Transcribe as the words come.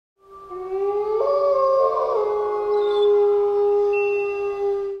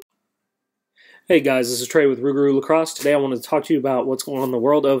Hey guys, this is Trey with Rougarou Lacrosse. Today I want to talk to you about what's going on in the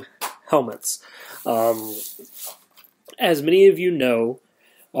world of helmets. As many of you know,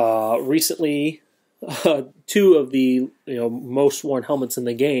 recently two of the most worn helmets in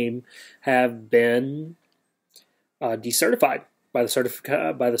the game have been decertified by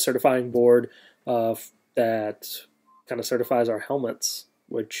the certifying board that kind of certifies our helmets,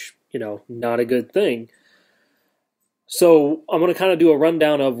 which not a good thing. So I'm going to kind of do a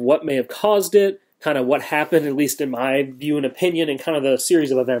rundown of what may have caused it, kind of what happened, at least in my view and opinion, and kind of the series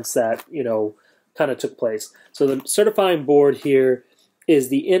of events that, kind of took place. So the certifying board here is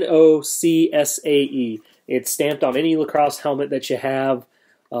the NOCSAE. It's stamped on any lacrosse helmet that you have,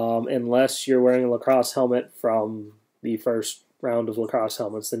 unless you're wearing a lacrosse helmet from the first round of lacrosse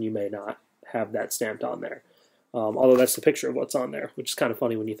helmets, then you may not have that stamped on there. Although that's the picture of what's on there, which is kind of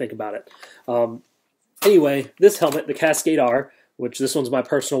funny when you think about it. Anyway, this helmet, the Cascade R, which this one's my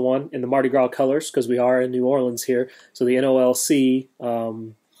personal one in the Mardi Gras colors because we are in New Orleans here. So the NOLC,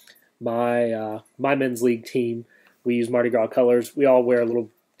 my men's league team, we use Mardi Gras colors. We all wear a little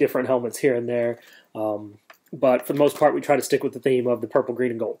different helmets here and there, but for the most part, we try to stick with the theme of the purple,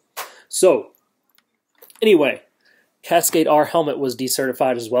 green, and gold. So anyway, Cascade R helmet was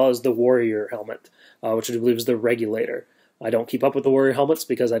decertified as well as the Warrior helmet, which I believe is the regulator. I don't keep up with the Warrior helmets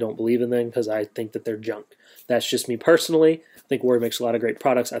because I don't believe in them because I think that they're junk. That's just me personally. I think Warrior makes a lot of great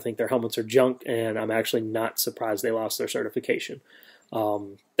products. I think their helmets are junk, and I'm actually not surprised they lost their certification.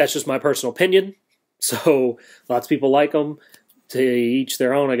 That's just my personal opinion. So lots of people like them. To each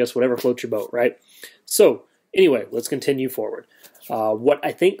their own, I guess, whatever floats your boat, right? So anyway, let's continue forward. What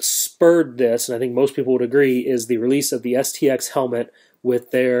I think spurred this, and I think most people would agree, is the release of the STX helmet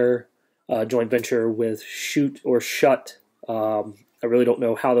with their joint venture with Schutt or Schutt. I really don't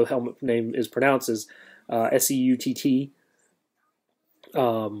know how the helmet name is pronounced, is S-E-U-T-T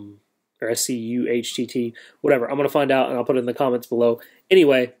or S-C-U-H-T-T, whatever. I'm going to find out, and I'll put it in the comments below.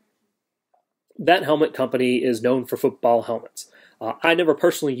 Anyway, that helmet company is known for football helmets. I never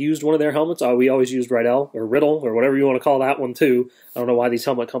personally used one of their helmets. We always used Riddle or whatever you want to call that one too. I don't know why these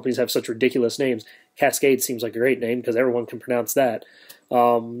helmet companies have such ridiculous names. Cascade seems like a great name because everyone can pronounce that.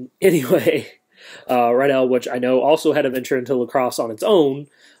 Anyway, Riddle, which I know also had a venture into lacrosse on its own,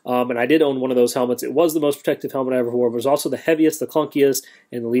 and I did own one of those helmets. It was the most protective helmet I ever wore, but it was also the heaviest, the clunkiest,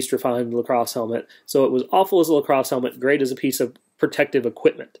 and the least refined lacrosse helmet. So it was awful as a lacrosse helmet, great as a piece of protective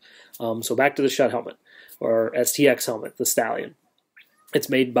equipment. So back to the Schutt helmet, or STX helmet, the Stallion. It's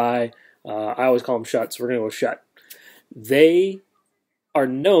made by, I always call them Schutt, so we're going to go with Schutt. They are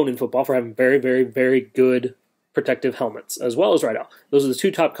known in football for having very, very, very good protective helmets, as well as Riddle. Those are the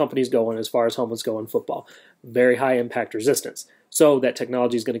two top companies going as far as helmets go in football. Very high impact resistance. So that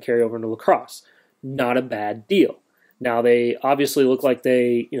technology is going to carry over into lacrosse. Not a bad deal. Now, they obviously look like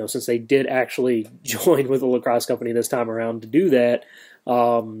they, since they did actually join with a lacrosse company this time around to do that,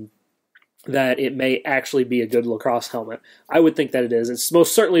 that it may actually be a good lacrosse helmet. I would think that it is. It's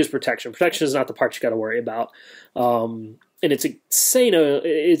most certainly is protection. Protection is not the part you got to worry about. And it's insane.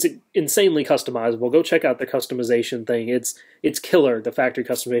 It's insanely customizable. Go check out the customization thing. It's killer, the factory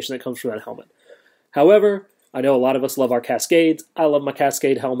customization that comes from that helmet. However, I know a lot of us love our Cascades. I love my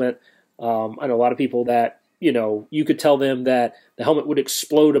Cascade helmet. I know a lot of people that, you could tell them that the helmet would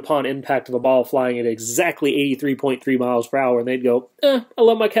explode upon impact of a ball flying at exactly 83.3 miles per hour, and they'd go, I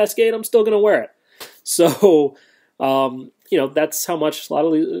love my Cascade, I'm still going to wear it. So, that's how much a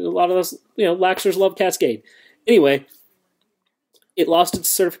lot of us, Laxers love Cascade. Anyway, it lost its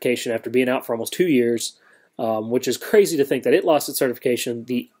certification after being out for almost 2 years, which is crazy to think that it lost its certification.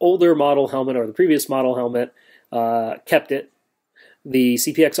 The older model helmet, or the previous model helmet, kept it. The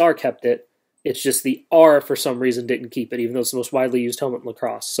CPXR kept it. It's just the R, for some reason, didn't keep it, even though it's the most widely used helmet in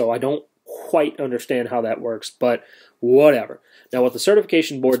lacrosse. So I don't quite understand how that works, but whatever. Now, what the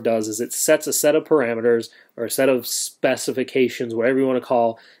certification board does is it sets a set of parameters, or a set of specifications, whatever you want to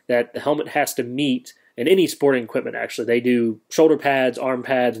call, that the helmet has to meet. And any sporting equipment, actually. They do shoulder pads, arm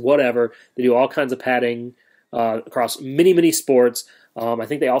pads, whatever. They do all kinds of padding across many, many sports. I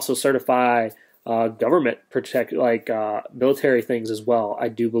think they also certify government military things as well, I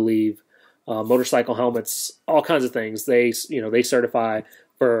do believe. Motorcycle helmets, all kinds of things. They certify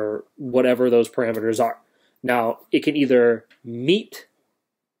for whatever those parameters are. Now, it can either meet,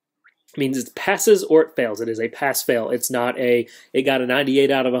 means it passes or it fails. It is a pass-fail. It's not it got a 98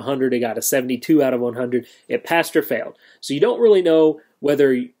 out of 100, it got a 72 out of 100. It passed or failed. So you don't really know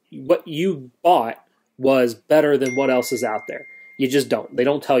whether what you bought was better than what else is out there. You just don't. They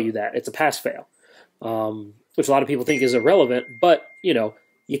don't tell you that. It's a pass-fail, which a lot of people think is irrelevant, but, you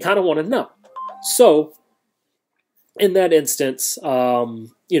kind of want to know. So, in that instance,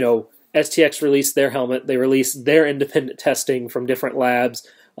 STX released their helmet. They released their independent testing from different labs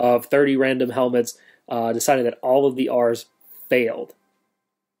of 30 random helmets, deciding that all of the R's failed,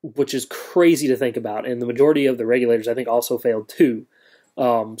 which is crazy to think about. And the majority of the regulators, I think, also failed too.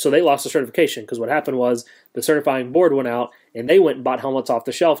 So they lost the certification because what happened was the certifying board went out and they went and bought helmets off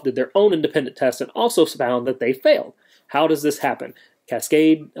the shelf, did their own independent test, and also found that they failed. How does this happen?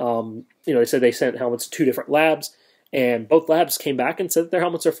 Cascade, they said they sent helmets to 2 different labs, and both labs came back and said that their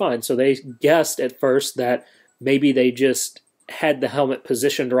helmets are fine. So they guessed at first that maybe they just had the helmet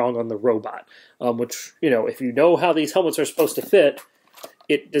positioned wrong on the robot, which, if you know how these helmets are supposed to fit,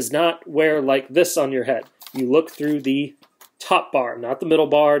 it does not wear like this on your head. You look through the top bar, not the middle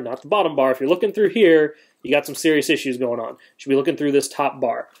bar, not the bottom bar. If you're looking through here, you got some serious issues going on. You should be looking through this top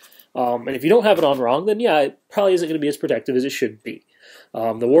bar. And if you don't have it on wrong, then yeah, it probably isn't going to be as protective as it should be.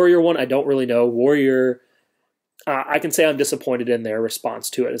 The Warrior one, I don't really know. Warrior, I can say I'm disappointed in their response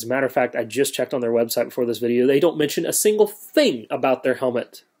to it. As a matter of fact, I just checked on their website before this video. They don't mention a single thing about their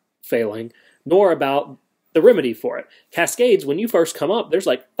helmet failing, nor about the remedy for it. Cascades, when you first come up, there's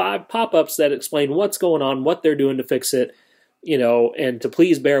like 5 pop-ups that explain what's going on, what they're doing to fix it, and to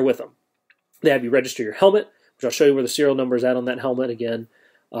please bear with them. They have you register your helmet, which I'll show you where the serial number is at on that helmet again.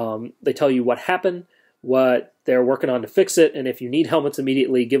 They tell you what happened, what they're working on to fix it, and if you need helmets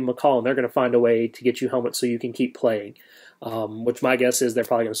immediately, give them a call, and they're going to find a way to get you helmets so you can keep playing, which my guess is they're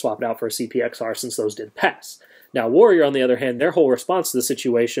probably going to swap it out for a CPXR since those did pass. Now, Warrior, on the other hand, their whole response to the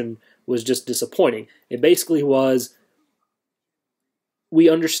situation was just disappointing. It basically was, we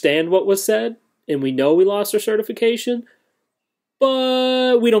understand what was said, and we know we lost our certification,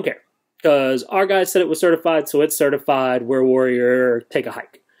 but we don't care, because our guy said it was certified, so it's certified. We're Warrior, take a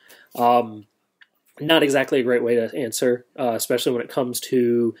hike. Not exactly a great way to answer, especially when it comes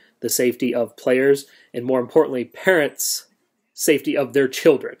to the safety of players, and more importantly, parents' safety of their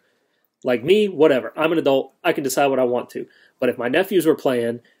children. Like me, whatever. I'm an adult. I can decide what I want to. But if my nephews were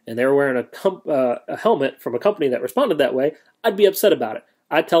playing and they were wearing a helmet from a company that responded that way, I'd be upset about it.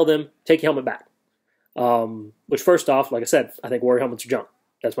 I'd tell them, take your helmet back. Which, first off, like I said, I think Warrior helmets are junk.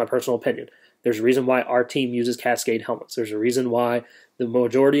 That's my personal opinion. There's a reason why our team uses Cascade helmets. There's a reason why the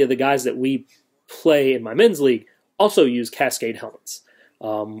majority of the guys that we play in my men's league also use Cascade helmets.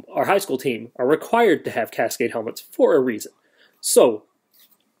 Our high school team are required to have Cascade helmets for a reason. So,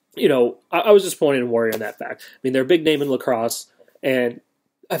 I was disappointed in Warrior in that fact. I mean, they're a big name in lacrosse, and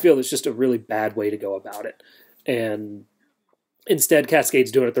I feel it's just a really bad way to go about it. And instead,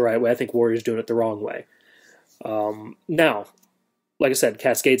 Cascade's doing it the right way. I think Warrior's doing it the wrong way. Now, like I said,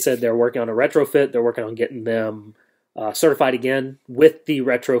 Cascade said they're working on a retrofit. They're working on getting them certified again with the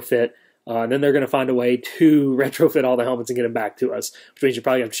retrofit. And then they're going to find a way to retrofit all the helmets and get them back to us, which means you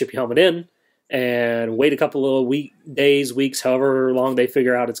probably have to ship your helmet in and wait a couple of weeks, however long they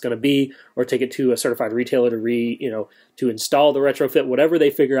figure out it's going to be, or take it to a certified retailer to install the retrofit. Whatever they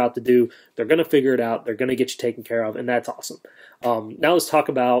figure out to do, they're going to figure it out. They're going to get you taken care of, and that's awesome. Now let's talk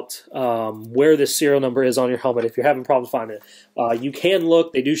about where this serial number is on your helmet if you're having problems finding it. You can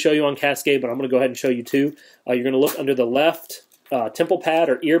look. They do show you on Cascade, but I'm going to go ahead and show you too. You're going to look under the left temple pad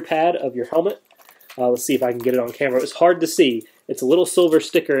or ear pad of your helmet. Let's see if I can get it on camera. It's hard to see. It's a little silver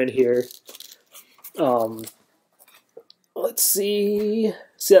sticker in here. Let's see.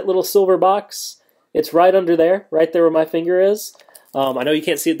 See that little silver box? It's right under there, right there where my finger is. I know you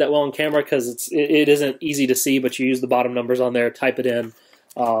can't see it that well on camera because it isn't easy to see, but you use the bottom numbers on there, type it in,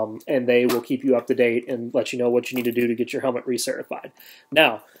 and they will keep you up to date and let you know what you need to do to get your helmet recertified.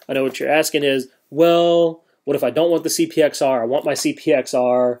 Now, I know what you're asking is, well, what if I don't want the CPXR? I want my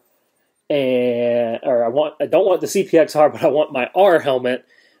CPXR, I don't want the CPXR, but I want my R helmet,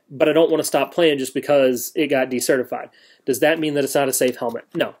 but I don't want to stop playing just because it got decertified. Does that mean that it's not a safe helmet?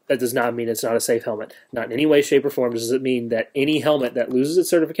 No, that does not mean it's not a safe helmet. Not in any way, shape, or form does it mean that any helmet that loses its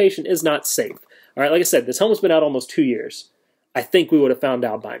certification is not safe. All right, like I said, this helmet's been out almost 2 years. I think we would have found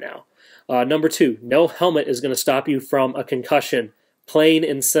out by now. Number 2, no helmet is going to stop you from a concussion, plain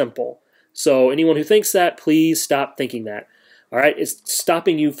and simple. So anyone who thinks that, please stop thinking that. All right, it's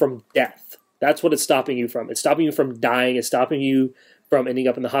stopping you from death. That's what it's stopping you from. It's stopping you from dying. It's stopping you from ending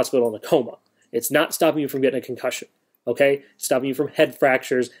up in the hospital in a coma. It's not stopping you from getting a concussion. Okay, it's stopping you from head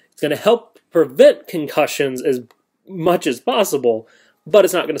fractures. It's going to help prevent concussions as much as possible, but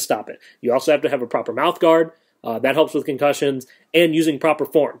it's not going to stop it. You also have to have a proper mouth guard. That helps with concussions, and using proper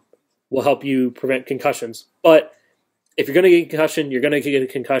form will help you prevent concussions. But if you're going to get a concussion, you're going to get a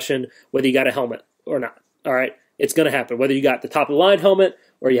concussion whether you got a helmet or not. All right, it's going to happen. Whether you got the top-of-the-line helmet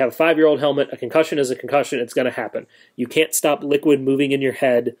or you have a 5-year-old helmet, a concussion is a concussion. It's going to happen. You can't stop liquid moving in your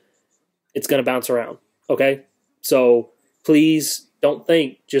head. It's going to bounce around, okay? So please don't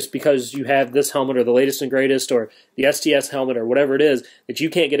think just because you have this helmet or the latest and greatest or the STS helmet or whatever it is that you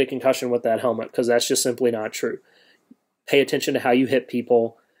can't get a concussion with that helmet, because that's just simply not true. Pay attention to how you hit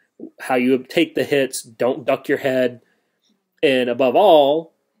people, how you take the hits, don't duck your head, and above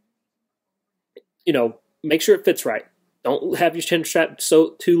all, make sure it fits right. Don't have your chin strap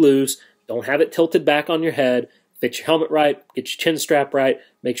so too loose. Don't have it tilted back on your head. Fit your helmet right, get your chin strap right,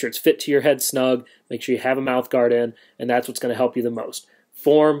 make sure it's fit to your head snug, make sure you have a mouth guard in, and that's what's going to help you the most.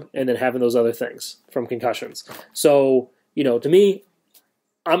 Form, and then having those other things from concussions. So, to me,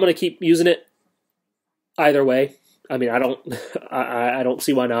 I'm going to keep using it either way. I mean, I don't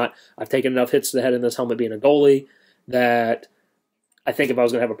see why not. I've taken enough hits to the head in this helmet being a goalie that I think if I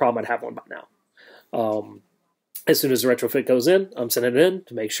was going to have a problem, I'd have one by now. As soon as the retrofit goes in, I'm sending it in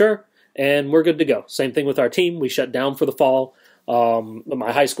to make sure, and we're good to go. Same thing with our team. We shut down for the fall.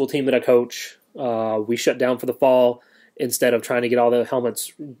 My high school team that I coach, we shut down for the fall instead of trying to get all the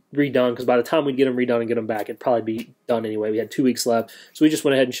helmets redone, because by the time we'd get them redone and get them back, it'd probably be done anyway. We had 2 weeks left, so we just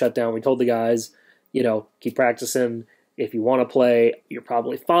went ahead and shut down. We told the guys, keep practicing. If you want to play, you're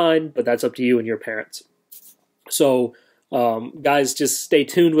probably fine, but that's up to you and your parents. So, guys, just stay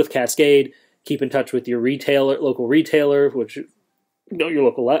tuned with Cascade. Keep in touch with your local retailer, which your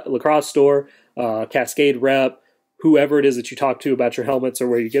local lacrosse store, Cascade rep, whoever it is that you talk to about your helmets or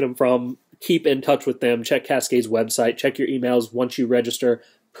where you get them from. Keep in touch with them. Check Cascade's website. Check your emails once you register.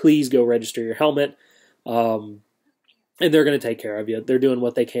 Please go register your helmet, and they're going to take care of you. They're doing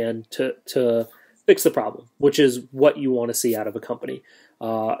what they can to fix the problem, which is what you want to see out of a company.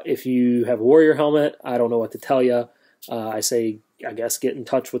 If you have a Warrior helmet, I don't know what to tell you. I guess get in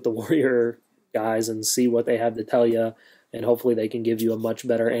touch with the Warrior guys and see what they have to tell you, and hopefully they can give you a much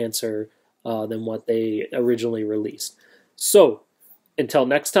better answer than what they originally released. So, until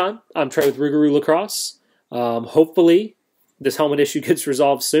next time, I'm Trey with Rougarou Lacrosse. Hopefully, this helmet issue gets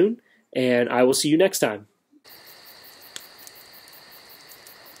resolved soon, and I will see you next time.